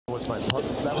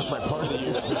was my part of the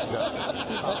years.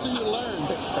 That's what you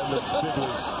learned. And the big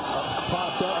leagues.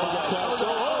 Popped up.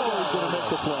 Oh, he's going to make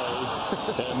the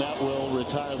play. And that will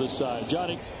retire the side.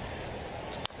 Johnny.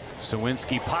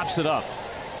 Sawinski pops it up.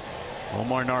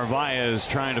 Omar Narvaez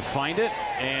trying to find it,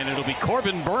 and it'll be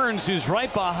Corbin Burnes who's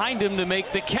right behind him to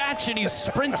make the catch, and he's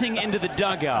sprinting into the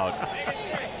dugout.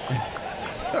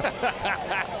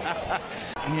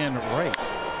 And right.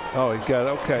 Oh, he got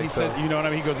okay. He said, you know what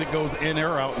I mean? He goes, it goes in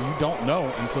or out, and you don't know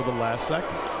until the last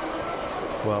second.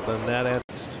 Well, then that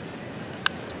ends.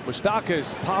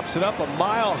 Moustakas pops it up a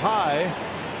mile high.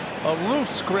 A roof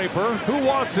scraper. Who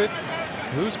wants it?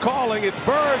 Who's calling? It's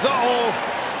Burnes.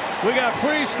 Uh-oh. We got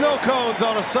free snow cones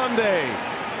on a Sunday.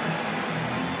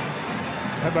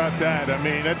 How about that? I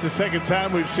mean, that's the second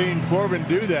time we've seen Corbin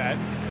do that.